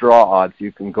all of the draw odds.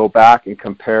 You can go back and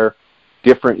compare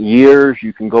different years.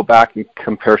 You can go back and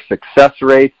compare success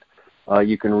rates.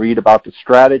 You can read about the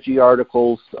strategy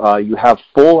articles. You have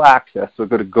full access. So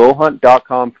go to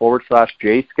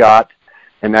gohunt.com/JScott,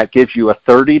 and that gives you a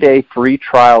 30-day free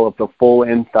trial of the full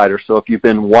Insider. So if you've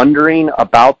been wondering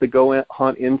about the Go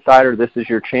Hunt Insider, this is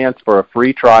your chance for a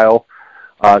free trial.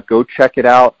 Go check it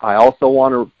out. I also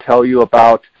want to tell you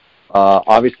about,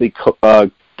 obviously,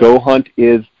 Go Hunt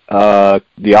is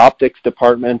the optics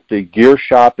department. The Gear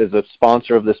Shop is a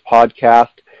sponsor of this podcast.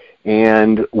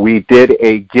 And we did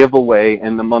a giveaway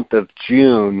in the month of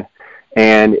June.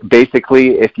 And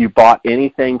basically, if you bought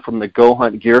anything from the Go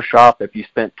Hunt Gear Shop, if you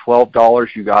spent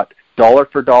 $12, you got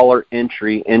dollar-for-dollar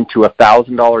entry into a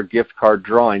 $1,000 gift card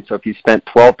drawing. So if you spent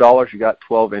 $12, you got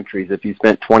 12 entries. If you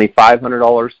spent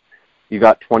 $2,500, you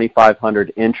got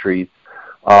 2,500 entries.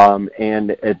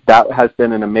 That has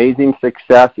been an amazing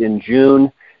success in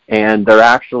June. And they're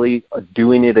actually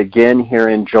doing it again here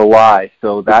in July.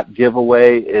 So that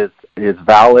giveaway is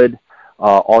valid.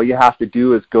 All you have to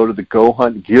do is go to the Go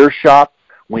Hunt Gear Shop.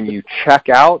 When you check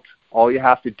out, all you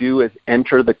have to do is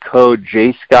enter the code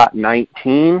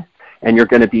JScott19, and you're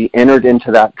going to be entered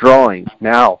into that drawing.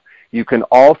 Now, you can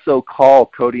also call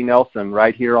Cody Nelson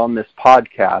right here on this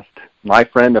podcast, my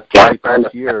friend of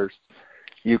 30+ years.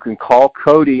 You can call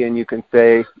Cody and you can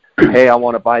say, hey, I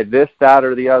want to buy this, that,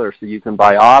 or the other. So you can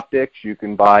buy optics. You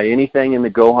can buy anything in the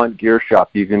Go Hunt Gear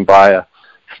Shop. You can buy a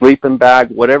sleeping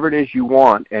bag, whatever it is you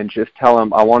want, and just tell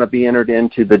them, I want to be entered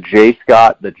into the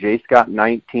JScott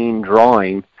 19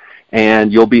 drawing,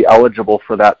 and you'll be eligible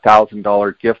for that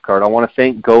 $1,000 gift card. I want to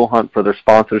thank Go Hunt for their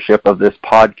sponsorship of this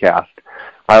podcast.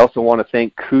 I also want to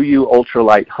thank KUIU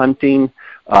Ultralight Hunting.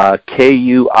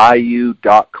 KUIU.com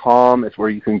is where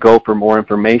you can go for more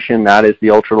information. That is the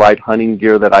ultralight hunting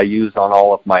gear that I use on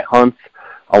all of my hunts.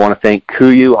 I want to thank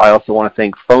KUIU. I also want to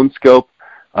thank PhoneScope.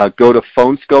 Go to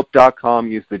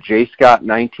PhoneScope.com, use the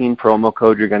JScott19 promo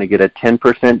code. You're going to get a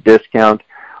 10% discount.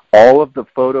 All of the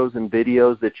photos and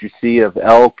videos that you see of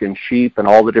elk and sheep and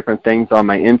all the different things on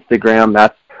my Instagram,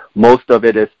 most of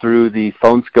it is through the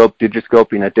PhoneScope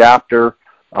digiscoping adapter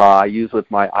I use with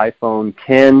my iPhone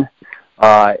 10.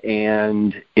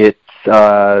 And it's,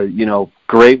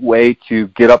 great way to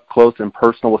get up close and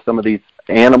personal with some of these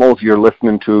animals. You're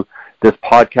listening to this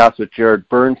podcast with Jared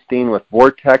Bernstein with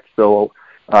Vortex, so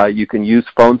you can use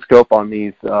PhoneScope on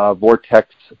these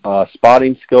Vortex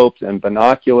spotting scopes and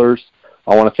binoculars.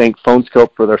 I want to thank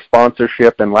PhoneScope for their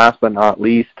sponsorship, and last but not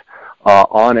least,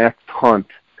 OnX Hunt.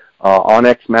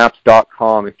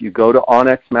 OnXMaps.com. If you go to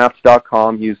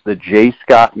OnXMaps.com, use the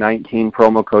JScott19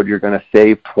 promo code, you're going to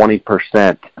save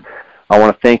 20%. I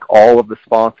want to thank all of the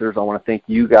sponsors. I want to thank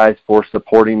you guys for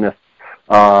supporting this,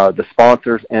 the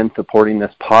sponsors, and supporting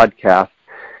this podcast.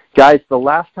 Guys, the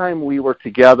last time we were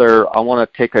together, I want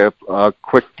to take a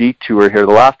quick detour here.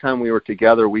 The last time we were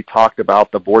together, we talked about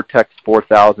the Vortex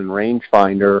 4000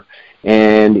 rangefinder,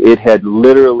 and it had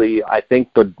literally, I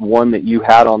think the one that you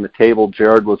had on the table,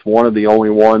 Jared, was one of the only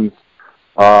ones,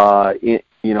 it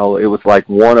was like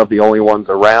one of the only ones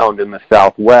around in the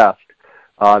Southwest.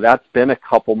 That's been a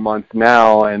couple months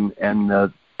now, and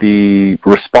the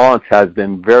response has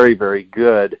been very, very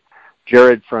good.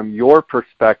 Jared, from your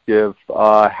perspective,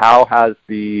 how has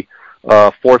the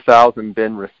 4000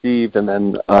 been received? And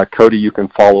then, Cody, you can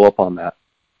follow up on that.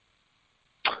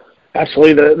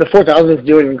 Absolutely. The 4000 is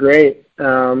doing great.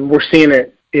 We're seeing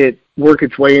it work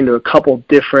its way into a couple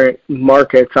different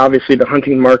markets. Obviously, the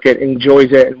hunting market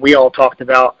enjoys it, and we all talked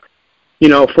about,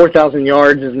 4,000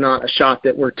 yards is not a shot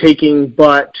that we're taking,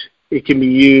 but it can be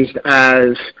used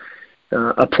as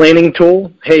a planning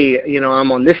tool. Hey,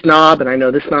 I'm on this knob, and I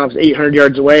know this knob's 800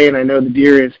 yards away, and I know the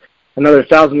deer is another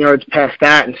 1,000 yards past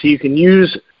that. And so you can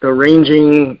use the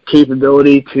ranging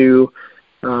capability to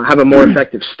have a more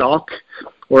effective stalk.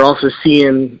 We're also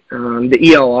seeing the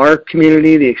ELR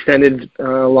community, the extended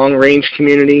long-range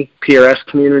community, PRS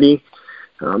community.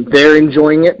 They're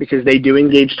enjoying it because they do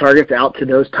engage targets out to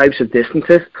those types of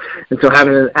distances. And so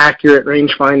having an accurate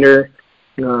rangefinder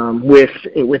with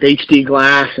HD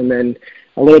glass, and then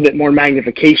a little bit more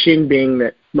magnification, being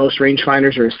that most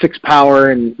rangefinders are a 6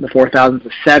 power and the 4000 is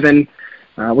a 7.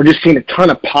 We're just seeing a ton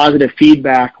of positive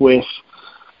feedback with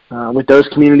those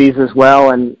communities as well.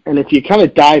 And if you kind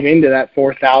of dive into that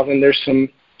 4000, there's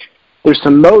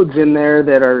some modes in there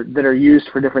that are used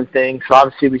for different things. So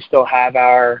obviously we still have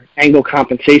our angle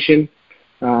compensation,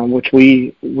 which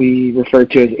we refer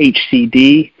to as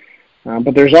HCD.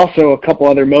 But there's also a couple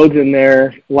other modes in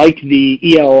there, like the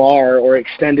ELR, or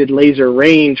extended laser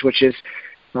range, which is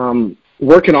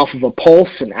working off of a pulse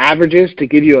and averages to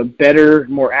give you a better,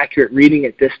 more accurate reading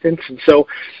at distance. And so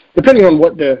depending on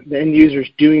what the end user's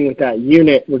doing with that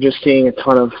unit, we're just seeing a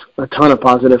ton of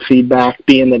positive feedback,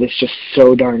 being that it's just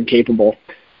so darn capable.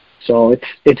 So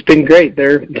it's been great.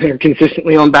 They're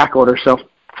consistently on back order, so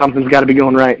something's got to be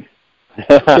going right.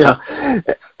 Yeah.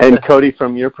 And Cody,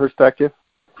 from your perspective?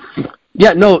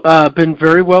 Yeah, no, been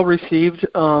very well received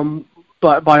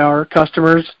by our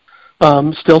customers.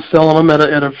 Still selling them at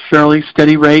a fairly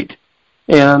steady rate,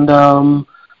 and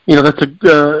that's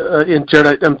and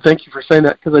Jared, thank you for saying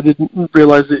that, because I didn't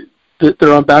realize that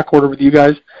they're on back order with you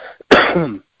guys.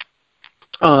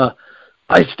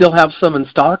 I still have some in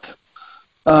stock,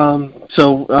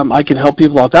 so I can help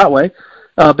people out that way.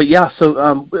 But yeah,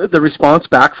 so the response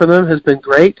back from them has been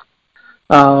great.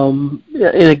 And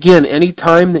again, any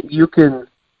time that you can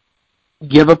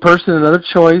give a person another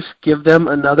choice, give them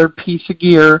another piece of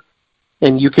gear,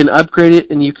 and you can upgrade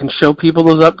it and you can show people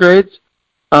those upgrades,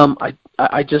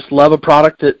 I just love a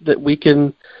product that we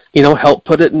can, help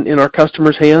put it in our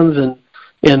customers' hands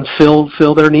and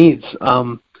fill their needs.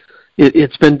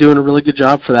 It's been doing a really good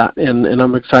job for that, and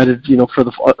I'm excited, for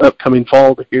the upcoming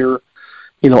fall to hear,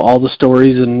 all the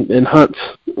stories and hunts,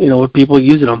 with people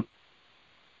using them.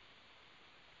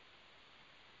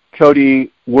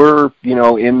 Cody, we're,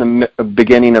 in the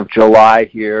beginning of July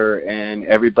here, and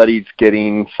everybody's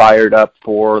getting fired up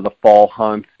for the fall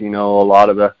hunts. A lot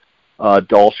of the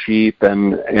Dall sheep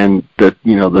and the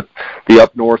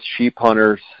up north sheep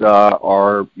hunters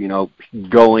are,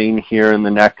 going here in the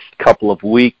next couple of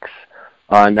weeks.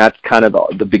 And that's kind of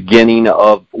the beginning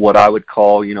of what I would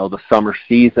call, the summer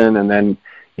season. And then,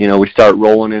 we start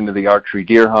rolling into the archery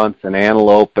deer hunts and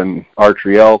antelope and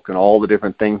archery elk and all the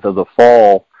different things of the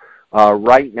fall.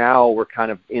 Right now, we're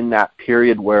kind of in that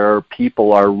period where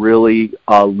people are really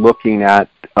looking at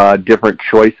different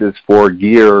choices for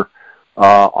gear,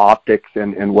 optics,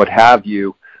 and what have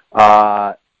you.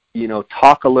 Talk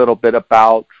a little bit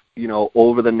about,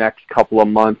 over the next couple of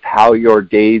months, how your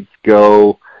days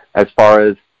go as far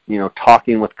as,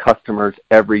 talking with customers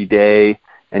every day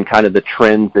and kind of the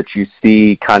trends that you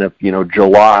see kind of,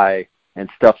 July and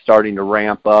stuff starting to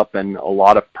ramp up and a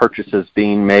lot of purchases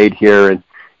being made here in,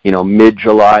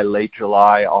 mid-July, late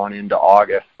July on into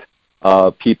August,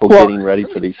 people getting ready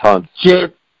for these hunts.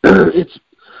 It's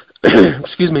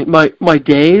excuse me, my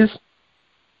days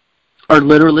are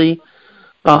literally,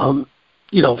 from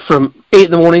 8 in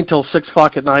the morning till 6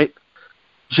 o'clock at night.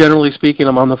 Generally speaking,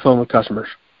 I'm on the phone with customers.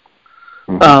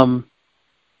 Mm-hmm.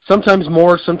 Sometimes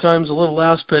more, sometimes a little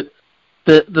less, but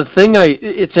the thing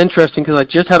it's interesting because I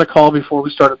just had a call before we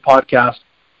started the podcast,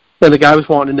 and the guy was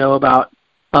wanting to know about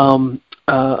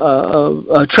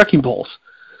trekking poles.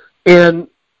 And,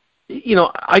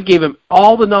 I gave him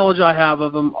all the knowledge I have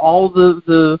of them, all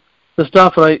the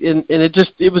stuff, and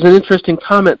it was an interesting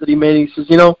comment that he made. He says,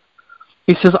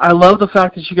 he says, I love the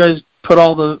fact that you guys put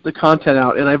all the content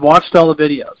out, and I've watched all the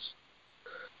videos.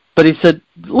 But he said,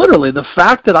 literally, the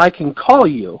fact that I can call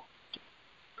you,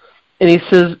 and he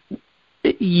says,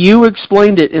 you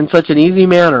explained it in such an easy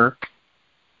manner,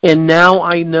 and now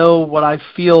I know what I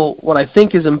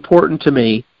think is important to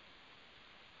me,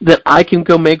 that I can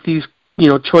go make these,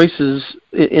 choices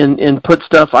and put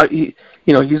stuff. He's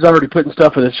already putting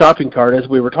stuff in his shopping cart as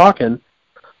we were talking,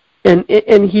 and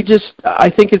he just, I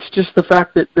think it's just the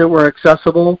fact that we're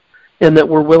accessible and that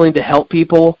we're willing to help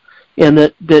people, and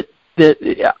that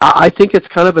I think it's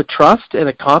kind of a trust and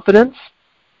a confidence.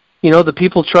 The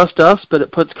people trust us, but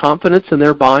it puts confidence in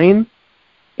their buying.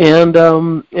 And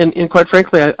quite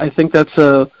frankly, I think that's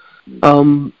there's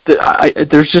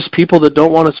just people that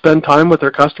don't want to spend time with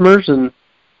their customers, and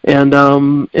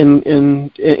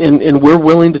we're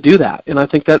willing to do that. And I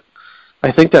think that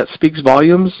speaks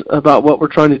volumes about what we're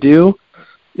trying to do.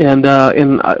 And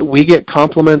we get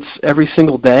compliments every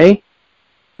single day.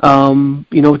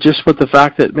 Just with the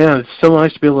fact that, man, it's so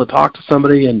nice to be able to talk to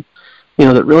somebody and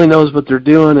that really knows what they're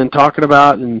doing and talking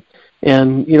about, and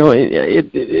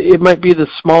it might be the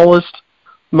smallest,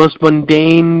 most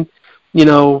mundane,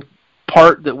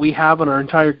 part that we have in our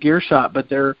entire gear shop, but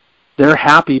they're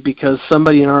happy because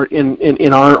somebody in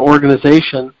our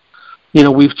organization,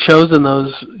 we've chosen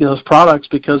those products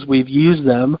because we've used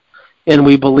them and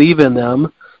we believe in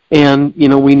them, and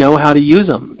we know how to use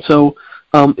them. So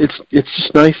it's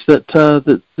just nice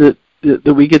that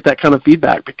we get that kind of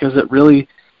feedback, because it really,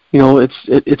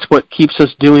 it's what keeps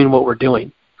us doing what we're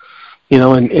doing.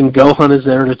 And GoHunt is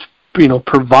there to,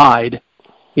 provide,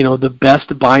 the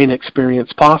best buying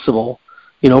experience possible,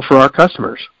 for our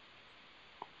customers.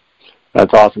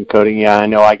 That's awesome, Cody. Yeah, I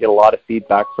know I get a lot of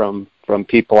feedback from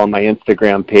people on my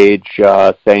Instagram page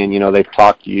saying, they've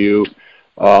talked to you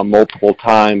multiple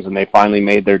times, and they finally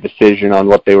made their decision on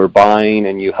what they were buying,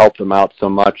 and you helped them out so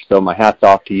much. So my hat's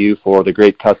off to you for the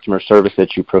great customer service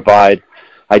that you provide.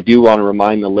 I do want to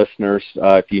remind the listeners,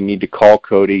 if you need to call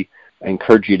Cody, I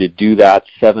encourage you to do that,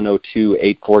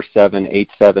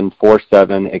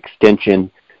 702-847-8747,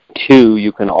 extension 2.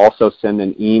 You can also send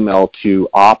an email to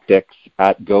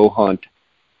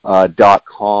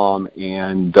optics@gohunt.com,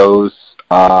 and those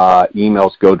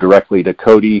emails go directly to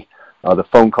Cody. The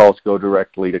phone calls go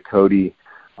directly to Cody.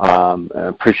 I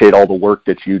appreciate all the work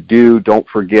that you do. Don't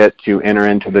forget to enter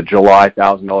into the July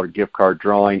 $1,000 gift card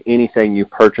drawing. Anything you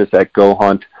purchase at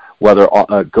GoHunt, whether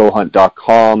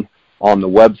GoHunt.com, on the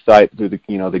website through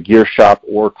the gear shop,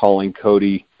 or calling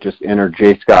Cody, just enter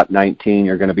JScott19.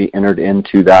 You're going to be entered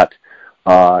into that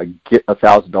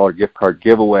 $1,000 gift card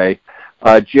giveaway.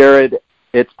 Jared,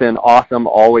 it's been awesome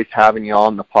always having you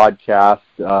on the podcast.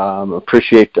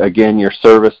 Appreciate, again, your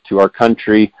service to our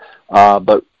country,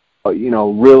 but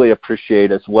really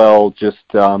appreciate as well just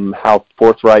how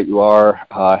forthright you are,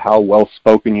 how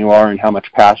well-spoken you are, and how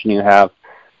much passion you have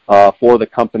for the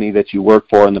company that you work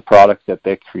for and the products that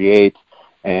they create.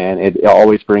 And it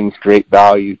always brings great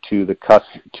value to the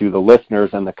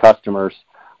listeners and the customers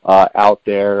out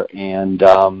there. And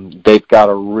they've got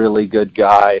a really good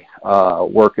guy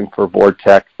working for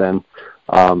Vortex, and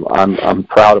I'm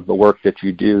proud of the work that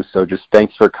you do. So just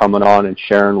thanks for coming on and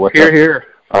sharing with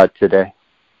us today.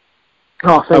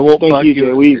 Oh, thank you,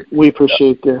 Jay. We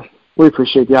appreciate the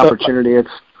opportunity.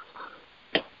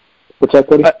 What's that,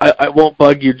 Cody? I won't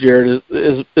bug you, Jared,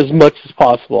 as much as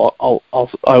possible. I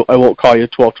won't call you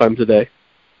 12 times a day.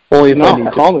 Only if I need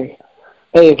to. Call me.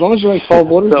 Hey, as long as you're like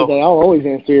 12 orders a day, I'll always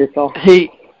answer your call. Hey,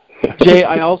 Jay,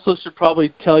 I also should probably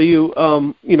tell you,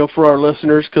 for our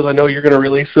listeners, because I know you're going to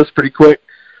release this pretty quick.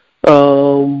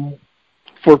 For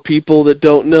people that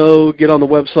don't know, get on the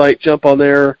website, jump on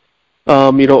there,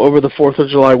 over the 4th of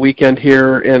July weekend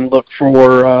here, and look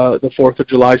for the 4th of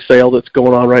July sale that's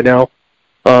going on right now.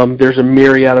 There's a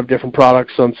myriad of different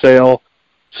products on sale,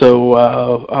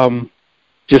 so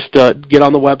just get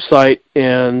on the website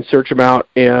and search them out,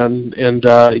 and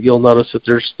you'll notice that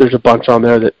there's a bunch on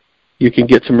there that you can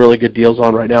get some really good deals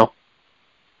on right now.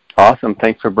 Awesome.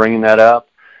 Thanks for bringing that up.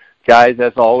 Guys,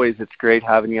 as always, it's great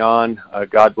having you on.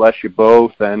 God bless you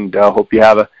both, and hope you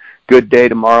have a good day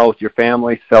tomorrow with your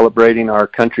family celebrating our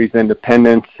country's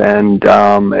independence. And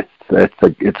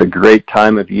it's a great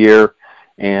time of year.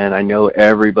 And I know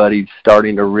everybody's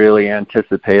starting to really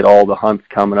anticipate all the hunts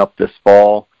coming up this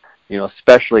fall,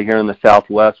 especially here in the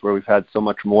Southwest where we've had so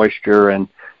much moisture, and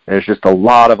there's just a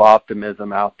lot of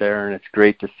optimism out there, and it's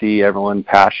great to see everyone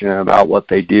passionate about what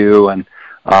they do. And,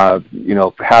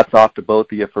 hats off to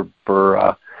both of you for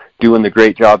doing the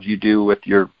great jobs you do with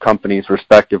your companies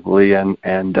respectively, and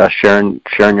sharing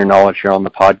your knowledge here on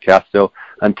the podcast. So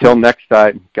until next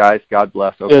time, guys, God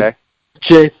bless, okay?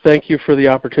 Jay, thank you for the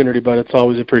opportunity, bud. It's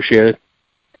always appreciated.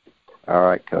 All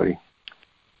right, Cody.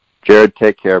 Jared,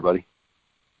 take care, buddy.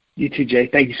 You too, Jay.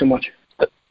 Thank you so much.